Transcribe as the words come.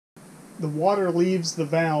the water leaves the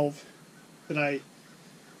valve that I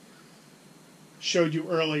showed you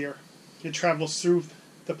earlier. It travels through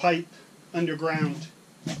the pipe underground.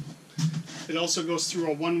 It also goes through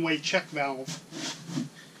a one-way check valve.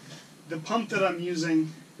 The pump that I'm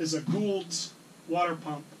using is a Gould's water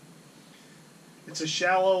pump. It's a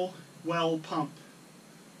shallow well pump,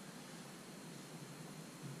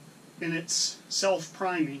 and it's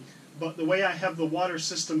self-priming, but the way I have the water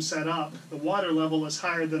system set up, the water level is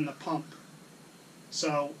higher than the pump,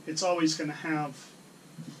 so it's always going to have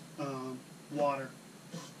water.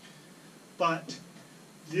 But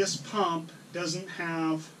this pump doesn't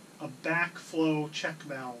have a backflow check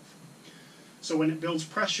valve, so when it builds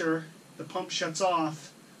pressure, the pump shuts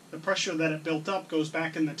off, the pressure that it built up goes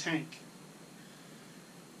back in the tank.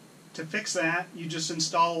 To fix that, you just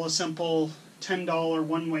install a simple $10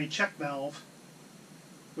 one-way check valve,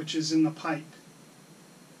 which is in the pipe.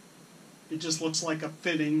 It just looks like a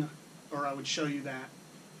fitting, or I would show you that.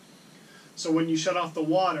 So when you shut off the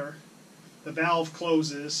water, the valve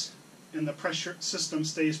closes and the pressure system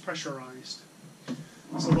stays pressurized.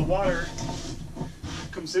 So the water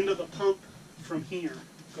comes into the pump from here,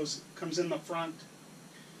 comes in the front.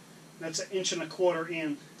 That's 1.25 inches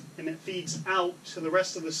in, and it feeds out to the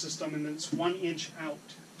rest of the system, and it's 1 inch out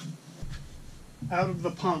of the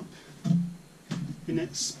pump, and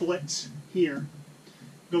it splits here,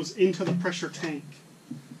 goes into the pressure tank.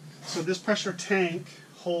 So this pressure tank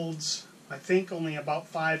holds, I think, only about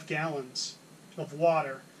 5 gallons of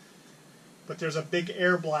water, but there's a big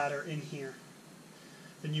air bladder in here,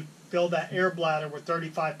 and you fill that air bladder with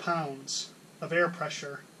 35 pounds of air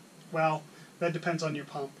pressure. Well, that depends on your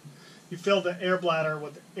pump. You fill the air bladder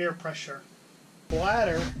with air pressure. The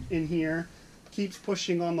bladder in here keeps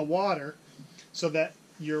pushing on the water so that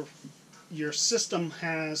your system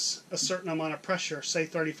has a certain amount of pressure, say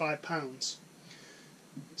 35 pounds.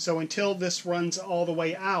 So until this runs all the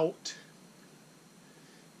way out,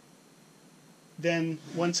 then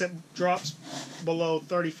once it drops below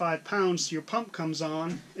 35 pounds, your pump comes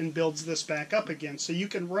on and builds this back up again. So you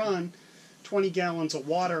can run 20 gallons of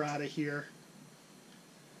water out of here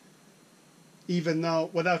even though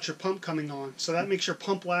without your pump coming on. So that makes your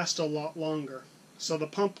pump last a lot longer. So the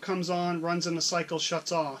pump comes on, runs in a cycle,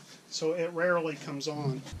 shuts off. So it rarely comes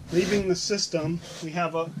on. Leaving the system, we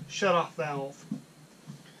have a shut-off valve.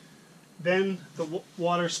 Then the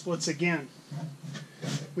water splits again.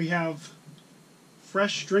 We have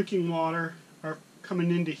fresh drinking water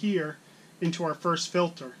coming into here, into our first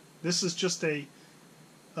filter. This is just a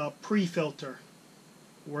pre-filter.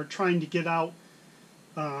 We're trying to get out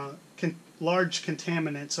large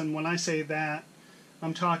contaminants, and when I say that,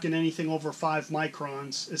 I'm talking anything over 5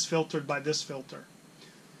 microns is filtered by this filter.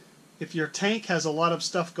 If your tank has a lot of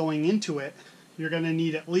stuff going into it, you're going to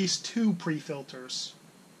need at least 2 pre-filters.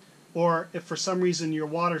 Or if for some reason your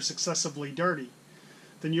water's excessively dirty,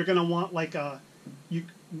 then you're going to want like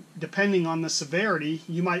depending on the severity,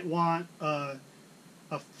 you might want a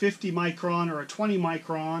 50 micron or a 20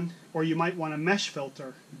 micron, or you might want a mesh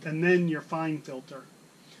filter, and then your fine filter.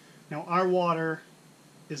 Now our water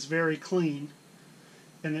is very clean,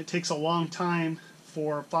 and it takes a long time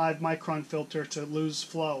for a 5 micron filter to lose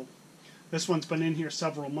flow. This one's been in here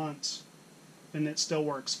several months, and it still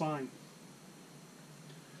works fine.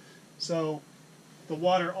 So the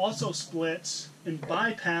water also splits and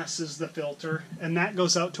bypasses the filter, and that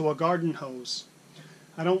goes out to a garden hose.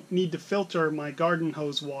 I don't need to filter my garden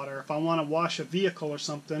hose water. If I want to wash a vehicle or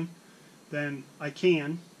something, then I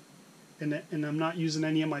can, and I'm not using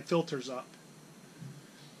any of my filters up.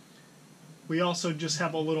 We also just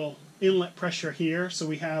have a little inlet pressure here, so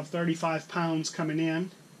we have 35 pounds coming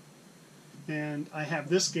in, and I have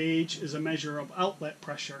this gauge is a measure of outlet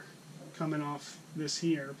pressure coming off this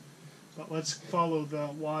here. But let's follow the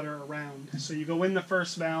water around. So you go in the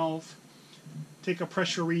first valve, take a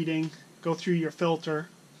pressure reading, go through your filter.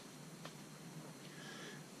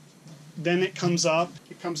 Then it comes up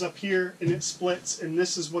here and it splits, and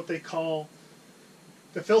this is what they call,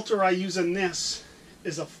 the filter I use in this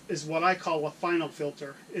is what I call a final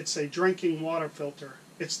filter. It's a drinking water filter.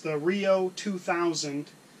 It's the Rio 2000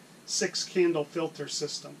 6-candle filter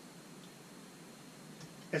system.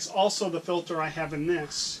 It's also the filter I have in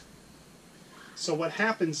this. So what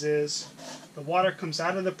happens is the water comes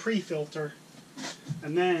out of the pre-filter,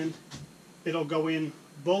 and then it'll go in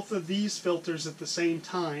both of these filters at the same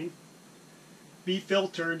time, be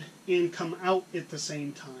filtered, and come out at the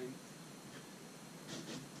same time.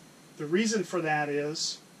 The reason for that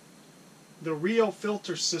is the Rio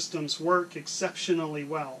filter systems work exceptionally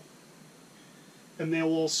well, and they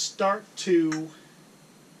will start to,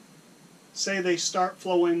 say they start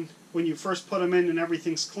flowing when you first put them in and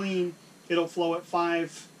everything's clean, it'll flow at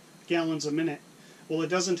 5 gallons a minute. Well, it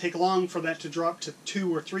doesn't take long for that to drop to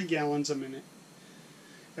 2 or 3 gallons a minute.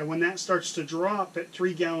 And when that starts to drop at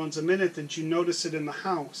 3 gallons a minute, then you notice it in the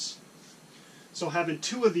house. So having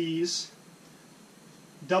 2 of these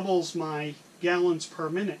doubles my gallons per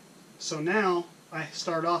minute. So now I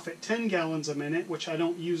start off at 10 gallons a minute, which I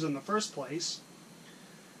don't use in the first place.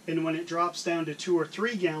 And when it drops down to 2 or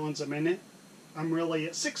 3 gallons a minute, I'm really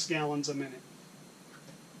at 6 gallons a minute.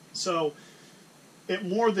 So it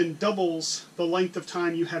more than doubles the length of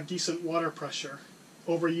time you have decent water pressure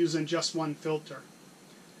over using just one filter.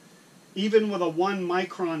 Even with a 1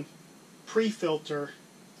 micron pre-filter,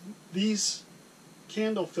 these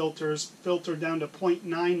candle filters filter down to 0.9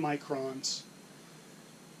 microns,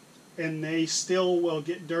 and they still will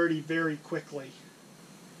get dirty very quickly.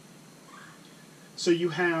 So you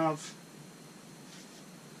have,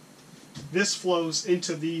 this flows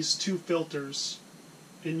into these 2 filters,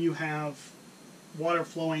 and you have water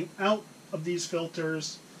flowing out of these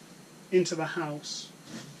filters into the house.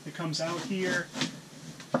 It comes out here.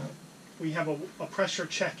 We have a pressure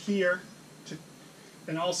check here,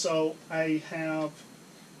 and also I have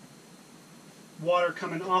water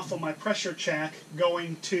coming off of my pressure check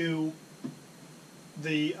going to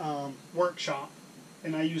the workshop,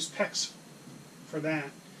 and I use PEX for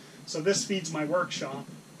that. So this feeds my workshop,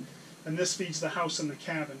 and this feeds the house and the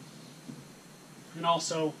cabin, and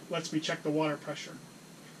also lets me check the water pressure.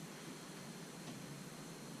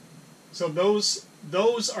 So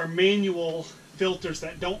those are manual filters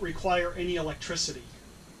that don't require any electricity.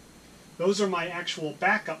 Those are my actual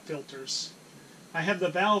backup filters. I have the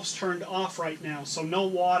valves turned off right now, so no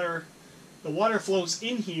water. The water flows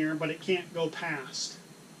in here, but it can't go past.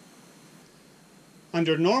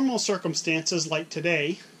 Under normal circumstances, like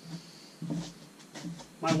today,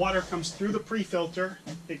 my water comes through the pre-filter,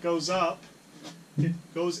 it goes up, it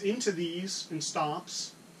goes into these and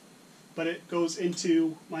stops, but it goes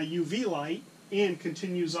into my UV light and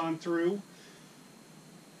continues on through.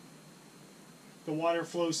 The water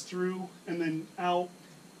flows through and then out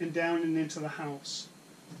and down and into the house.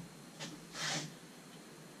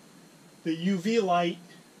 The UV light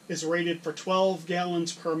is rated for 12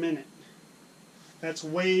 gallons per minute. That's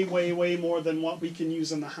way, way, way more than what we can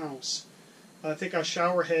use in the house. I think our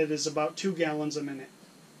shower head is about 2 gallons a minute.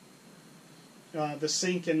 The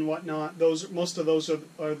sink and whatnot, most of those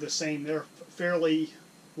are the same. They're fairly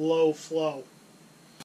low flow.